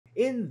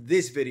In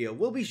this video,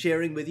 we'll be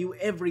sharing with you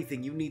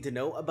everything you need to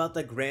know about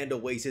the Grand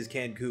Oasis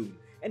Cancun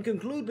and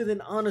conclude with an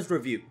honest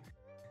review.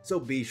 So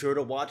be sure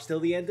to watch till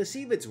the end to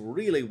see if it's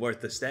really worth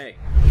the stay.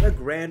 The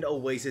Grand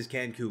Oasis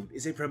Cancun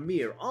is a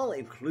premier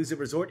all-inclusive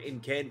resort in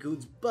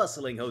Cancun's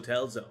bustling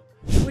hotel zone,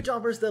 which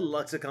offers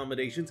deluxe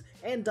accommodations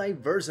and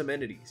diverse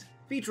amenities.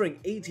 Featuring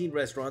 18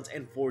 restaurants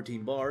and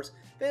 14 bars,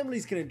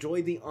 families can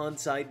enjoy the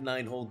on-site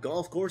 9-hole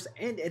golf course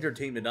and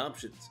entertainment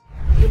options.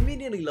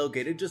 Conveniently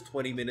located just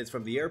 20 minutes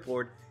from the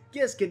airport,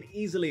 guests can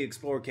easily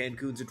explore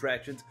Cancun's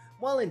attractions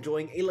while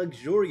enjoying a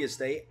luxurious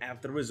stay at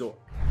the resort.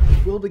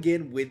 We'll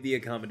begin with the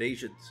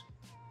accommodations.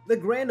 The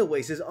Grand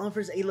Oasis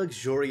offers a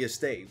luxurious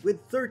stay with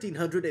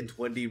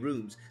 1,320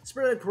 rooms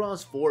spread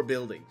across 4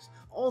 buildings,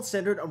 all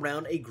centered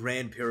around a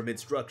grand pyramid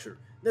structure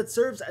that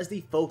serves as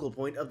the focal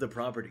point of the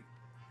property.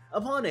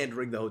 Upon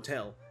entering the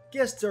hotel,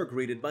 guests are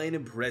greeted by an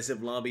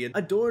impressive lobby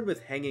adorned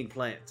with hanging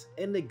plants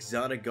and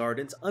exotic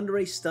gardens under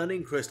a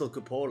stunning crystal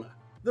cupola.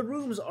 The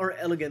rooms are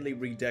elegantly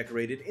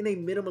redecorated in a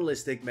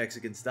minimalistic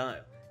Mexican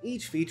style,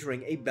 each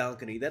featuring a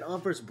balcony that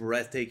offers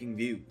breathtaking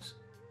views.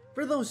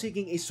 For those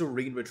seeking a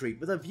serene retreat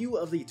with a view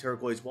of the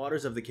turquoise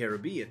waters of the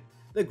Caribbean,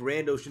 the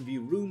Grand Ocean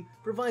View room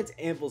provides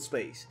ample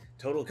space,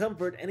 total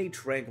comfort, and a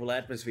tranquil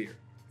atmosphere.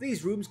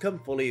 These rooms come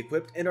fully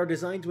equipped and are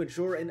designed to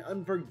ensure an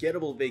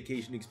unforgettable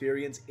vacation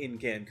experience in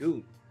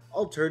Cancun.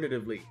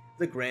 Alternatively,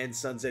 the Grand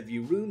Sunset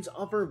View rooms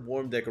offer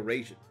warm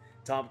decoration,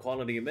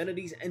 top-quality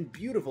amenities, and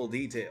beautiful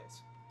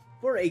details.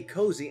 For a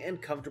cozy and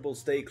comfortable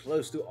stay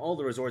close to all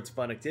the resort's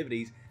fun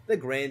activities, the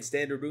Grand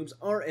Standard rooms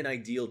are an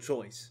ideal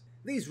choice.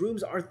 These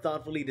rooms are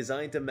thoughtfully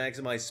designed to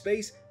maximize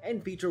space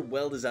and feature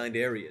well-designed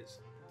areas.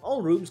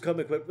 All rooms come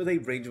equipped with a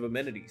range of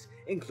amenities,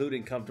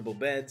 including comfortable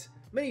beds,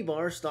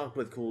 minibars stocked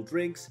with cool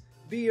drinks,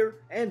 beer,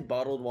 and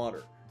bottled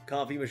water,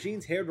 coffee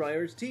machines,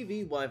 hairdryers,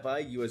 TV,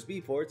 Wi-Fi,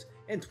 USB ports,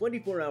 and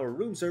 24-hour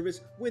room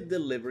service with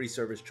delivery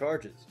service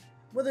charges.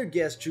 Whether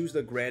guests choose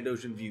the Grand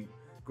Ocean View,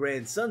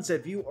 Grand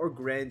Sunset View, or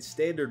Grand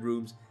Standard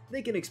rooms,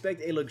 they can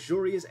expect a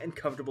luxurious and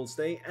comfortable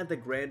stay at the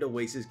Grand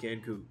Oasis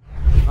Cancun.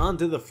 On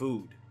to the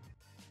food.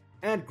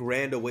 At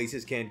Grand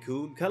Oasis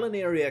Cancun,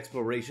 culinary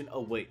exploration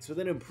awaits with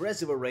an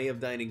impressive array of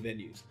dining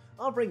venues,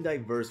 offering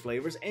diverse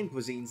flavors and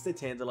cuisines to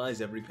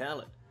tantalize every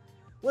palate.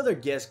 Whether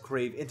guests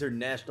crave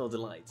international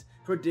delights,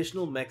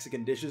 traditional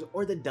Mexican dishes,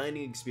 or the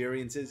dining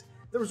experiences,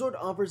 the resort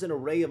offers an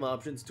array of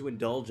options to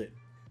indulge in.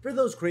 For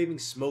those craving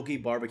smoky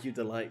barbecue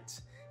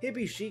delights,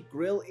 Hippie Chic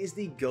Grill is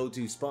the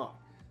go-to spot,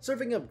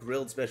 serving up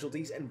grilled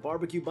specialties and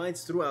barbecue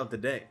bites throughout the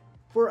day.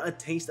 For a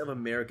taste of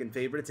American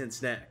favorites and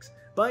snacks,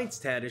 Bites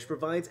Tadish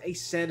provides a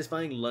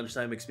satisfying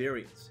lunchtime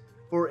experience.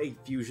 For a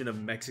fusion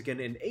of Mexican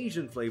and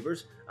Asian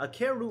flavors,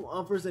 Akeru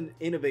offers an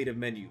innovative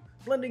menu,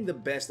 blending the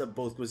best of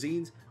both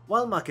cuisines,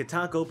 while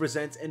Maketako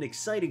presents an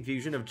exciting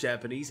fusion of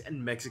Japanese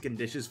and Mexican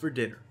dishes for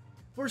dinner.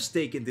 For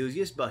steak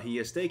enthusiasts,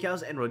 Bahia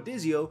Steakhouse and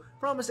Rodizio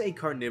promise a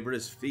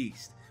carnivorous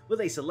feast,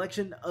 with a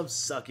selection of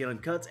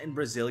succulent cuts and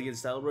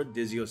Brazilian-style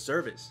Rodizio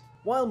service,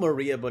 while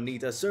Maria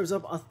Bonita serves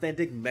up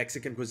authentic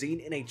Mexican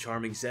cuisine in a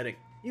charming setting.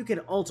 You can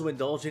also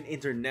indulge in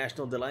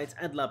international delights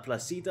at La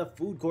Placita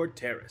Food Court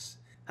Terrace,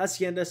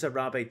 Hacienda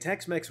Sarape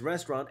Tex-Mex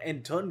Restaurant,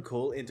 and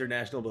Tuncol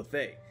International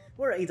Buffet,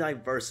 where a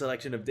diverse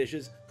selection of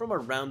dishes from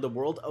around the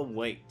world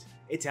await.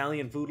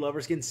 Italian food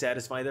lovers can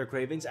satisfy their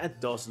cravings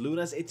at Dos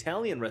Lunas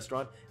Italian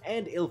Restaurant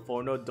and Il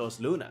Forno Dos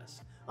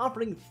Lunas,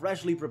 offering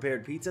freshly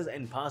prepared pizzas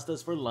and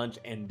pastas for lunch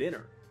and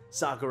dinner.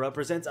 Sakura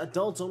presents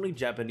adults-only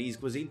Japanese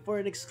cuisine for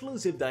an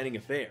exclusive dining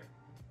affair.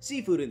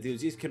 Seafood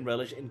enthusiasts can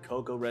relish in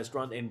Coco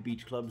Restaurant and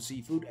Beach Club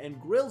seafood and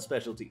grill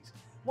specialties,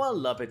 while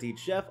Le Petit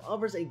Chef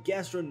offers a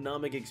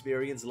gastronomic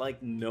experience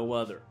like no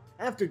other.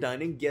 After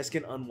dining, guests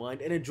can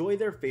unwind and enjoy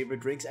their favorite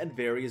drinks at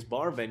various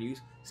bar venues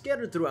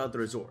scattered throughout the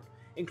resort,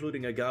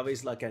 including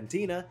Agave's La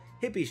Cantina,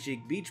 Hippie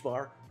Chic Beach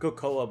Bar,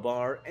 Cocoa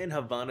Bar, and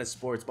Havana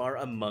Sports Bar,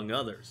 among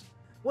others.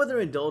 Whether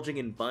indulging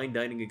in fine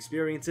dining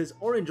experiences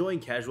or enjoying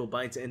casual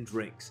bites and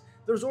drinks,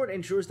 the resort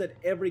ensures that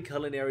every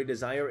culinary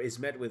desire is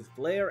met with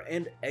flair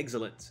and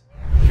excellence.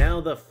 Now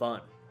the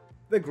fun.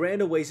 The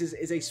Grand Oasis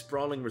is a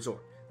sprawling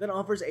resort that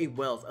offers a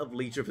wealth of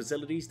leisure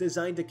facilities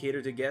designed to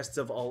cater to guests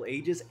of all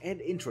ages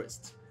and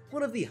interests.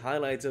 One of the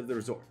highlights of the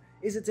resort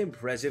is its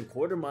impressive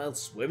quarter-mile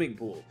swimming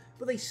pool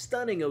with a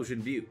stunning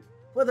ocean view.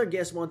 Whether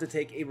guests want to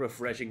take a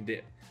refreshing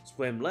dip,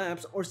 swim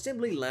laps, or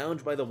simply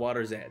lounge by the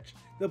water's edge,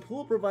 the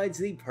pool provides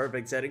the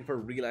perfect setting for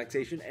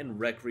relaxation and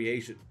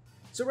recreation.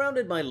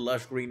 Surrounded by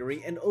lush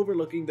greenery and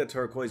overlooking the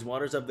turquoise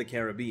waters of the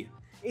Caribbean,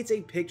 it's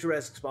a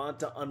picturesque spot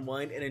to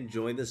unwind and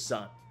enjoy the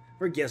sun.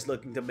 For guests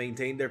looking to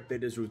maintain their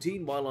fitness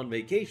routine while on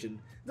vacation,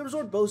 the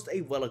resort boasts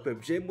a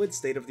well-equipped gym with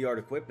state-of-the-art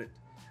equipment.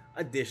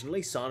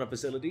 Additionally, sauna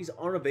facilities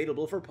are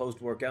available for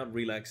post-workout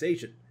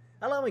relaxation,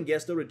 allowing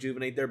guests to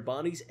rejuvenate their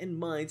bodies and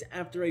minds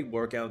after a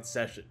workout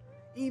session.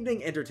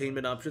 Evening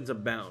entertainment options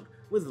abound,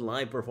 with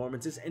live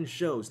performances and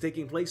shows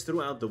taking place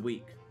throughout the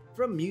week.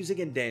 From music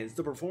and dance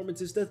to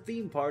performances to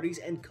theme parties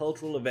and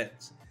cultural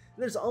events,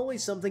 there's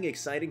always something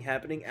exciting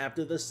happening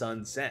after the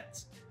sun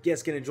sets.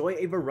 Guests can enjoy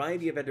a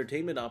variety of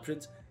entertainment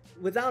options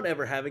without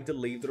ever having to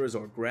leave the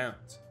resort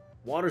grounds.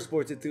 Water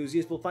sports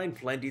enthusiasts will find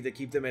plenty to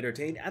keep them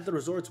entertained at the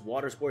resort's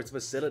water sports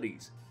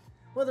facilities.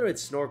 Whether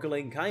it's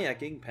snorkeling,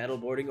 kayaking,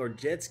 paddleboarding, or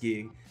jet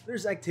skiing,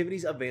 there's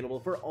activities available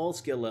for all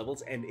skill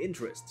levels and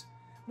interests.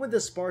 With the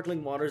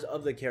sparkling waters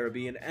of the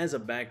Caribbean as a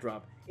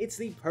backdrop, it's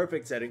the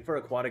perfect setting for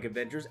aquatic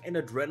adventures and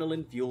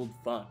adrenaline-fueled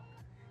fun.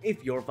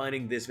 If you're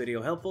finding this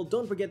video helpful,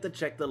 don't forget to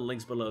check the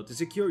links below to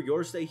secure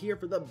your stay here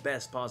for the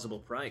best possible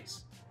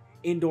price.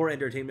 Indoor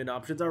entertainment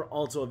options are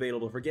also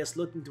available for guests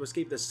looking to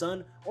escape the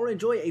sun or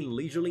enjoy a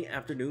leisurely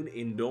afternoon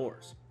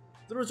indoors.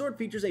 The resort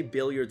features a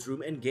billiards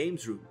room and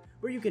games room,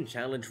 where you can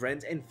challenge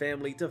friends and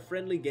family to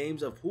friendly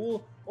games of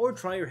pool or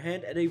try your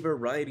hand at a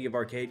variety of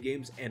arcade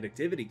games and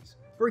activities.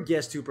 For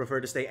guests who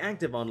prefer to stay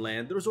active on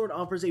land, the resort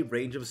offers a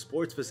range of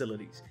sports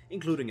facilities,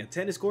 including a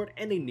tennis court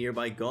and a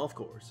nearby golf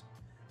course.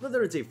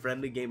 Whether it's a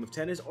friendly game of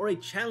tennis or a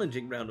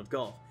challenging round of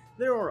golf,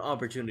 there are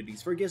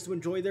opportunities for guests to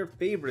enjoy their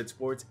favorite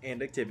sports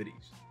and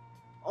activities.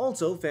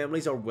 Also,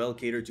 families are well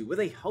catered to with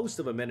a host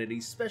of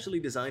amenities specially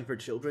designed for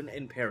children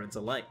and parents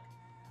alike.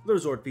 The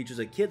resort features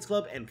a kids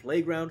club and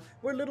playground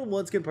where little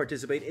ones can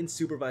participate in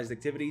supervised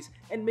activities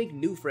and make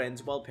new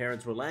friends while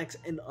parents relax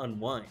and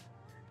unwind.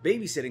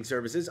 Babysitting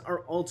services are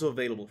also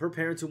available for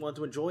parents who want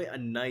to enjoy a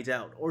night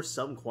out or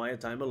some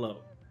quiet time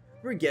alone.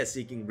 For guests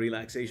seeking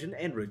relaxation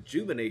and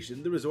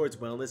rejuvenation, the resort's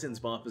wellness and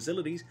spa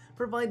facilities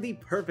provide the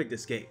perfect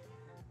escape.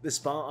 The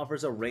spa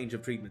offers a range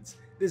of treatments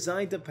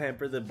designed to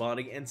pamper the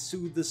body and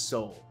soothe the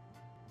soul.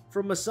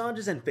 From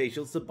massages and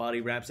facials to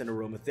body wraps and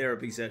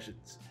aromatherapy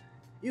sessions.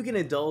 You can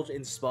indulge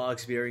in spa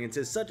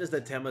experiences such as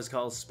the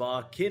Temazcal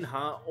Spa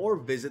Kinha or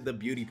visit the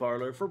beauty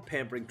parlor for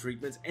pampering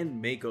treatments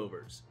and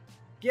makeovers.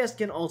 Guests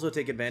can also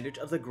take advantage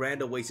of the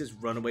Grand Oasis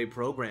Runaway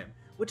program,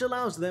 which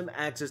allows them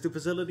access to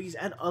facilities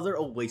at other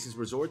Oasis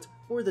resorts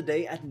for the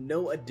day at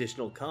no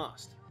additional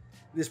cost.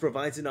 This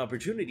provides an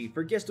opportunity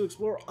for guests to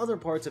explore other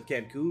parts of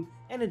Cancun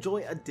and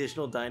enjoy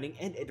additional dining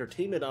and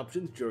entertainment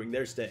options during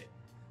their stay.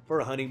 For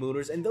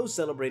honeymooners and those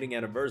celebrating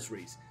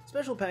anniversaries,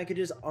 special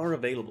packages are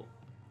available,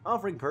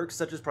 offering perks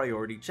such as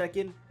priority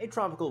check-in, a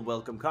tropical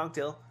welcome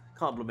cocktail,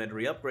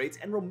 complimentary upgrades,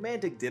 and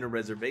romantic dinner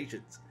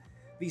reservations.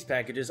 These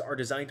packages are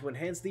designed to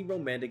enhance the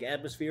romantic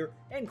atmosphere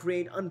and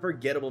create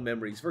unforgettable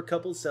memories for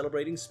couples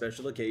celebrating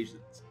special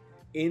occasions.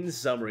 In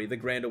summary, the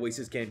Grand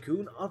Oasis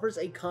Cancun offers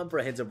a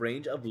comprehensive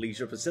range of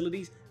leisure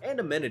facilities and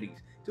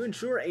amenities to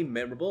ensure a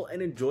memorable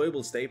and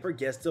enjoyable stay for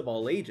guests of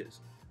all ages.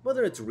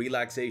 Whether it's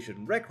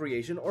relaxation,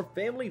 recreation, or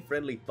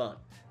family-friendly fun,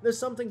 there's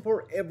something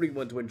for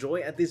everyone to enjoy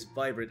at this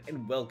vibrant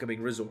and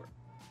welcoming resort.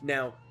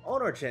 Now,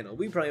 on our channel,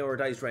 we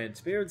prioritize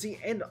transparency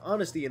and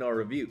honesty in our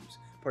reviews,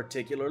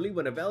 particularly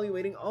when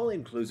evaluating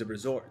all-inclusive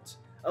resorts.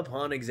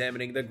 Upon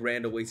examining the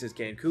Grand Oasis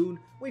Cancun,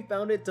 we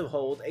found it to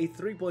hold a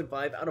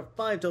 3.5 out of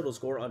 5 total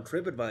score on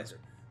TripAdvisor,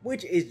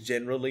 which is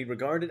generally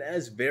regarded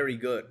as very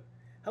good.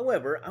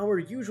 However, our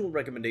usual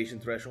recommendation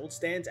threshold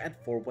stands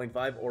at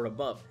 4.5 or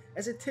above,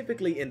 as it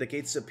typically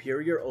indicates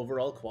superior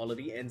overall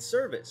quality and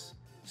service.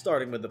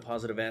 Starting with the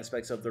positive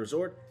aspects of the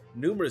resort,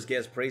 numerous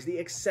guests praised the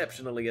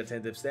exceptionally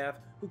attentive staff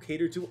who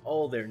catered to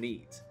all their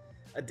needs.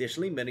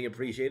 Additionally, many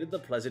appreciated the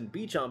pleasant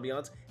beach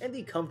ambiance and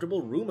the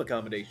comfortable room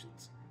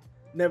accommodations.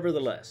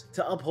 Nevertheless,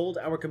 to uphold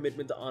our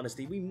commitment to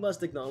honesty, we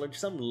must acknowledge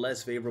some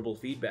less favorable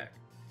feedback.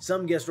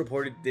 Some guests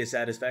reported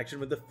dissatisfaction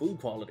with the food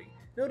quality,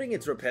 noting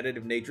its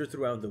repetitive nature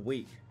throughout the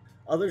week.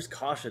 Others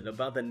cautioned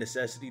about the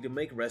necessity to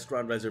make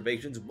restaurant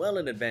reservations well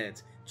in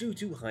advance due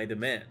to high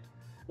demand,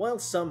 while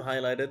some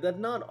highlighted that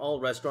not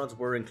all restaurants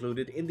were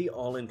included in the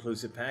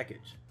all-inclusive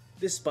package.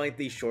 Despite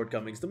these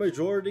shortcomings, the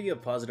majority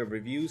of positive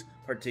reviews,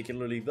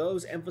 particularly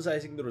those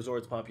emphasizing the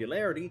resort's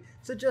popularity,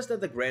 suggest that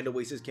the Grand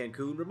Oasis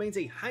Cancun remains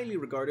a highly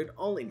regarded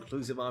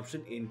all-inclusive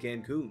option in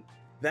Cancun.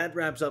 That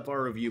wraps up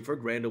our review for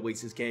Grand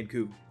Oasis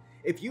Cancun.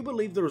 If you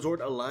believe the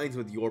resort aligns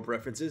with your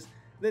preferences,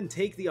 then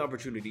take the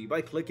opportunity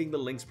by clicking the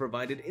links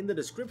provided in the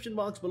description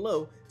box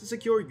below to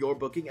secure your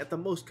booking at the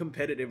most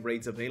competitive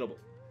rates available.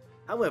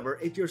 However,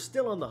 if you're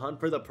still on the hunt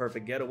for the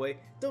perfect getaway,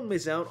 don't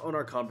miss out on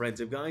our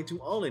comprehensive guide to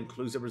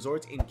all-inclusive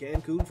resorts in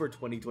Cancun for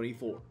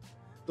 2024.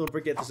 Don't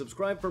forget to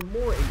subscribe for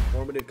more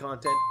informative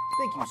content.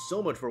 Thank you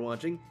so much for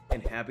watching,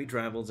 and happy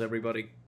travels, everybody!